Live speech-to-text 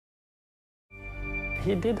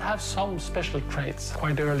He did have some special traits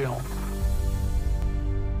quite early on.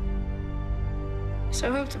 So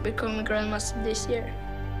I hope to become a grandmaster this year.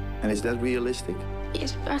 And is that realistic?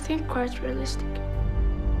 Yes, I think quite realistic.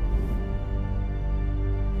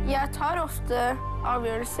 Jeg tar ofte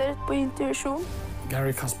avgjørelser på intuisjon.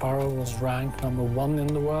 Garry Kasparov was ranked #1 in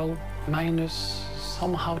the world. Magnus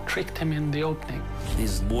somehow tricked him in the opening.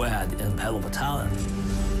 This boy had a hell of a talent.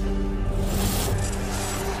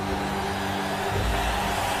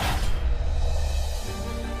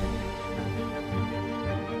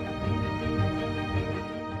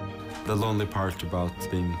 The lonely part about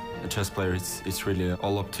being a chess player, it's really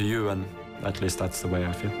all up to you, and at least that's the way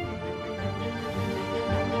I feel.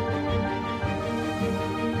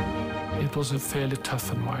 It was a fairly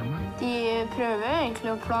tough environment. De prøver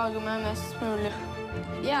egentlig å plage meg mest mulig.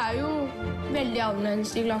 Jeg jo veldig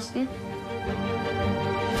annerledes I klassen.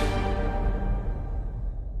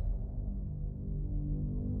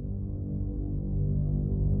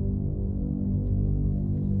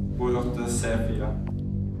 Hvor 8 C4.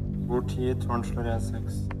 Hvor 10 tårn slår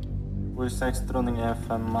E6. Hvor 6 dronning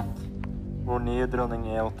E5 matt. Hvor 9 dronning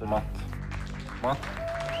E8 matt. Matt.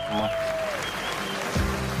 Matt.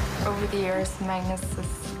 Over the years, Magnus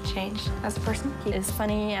has changed as a person. He is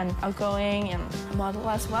funny and outgoing and a model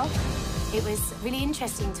as well. It was really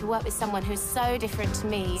interesting to work with someone who's so different to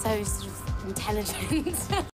me, so sort of intelligent.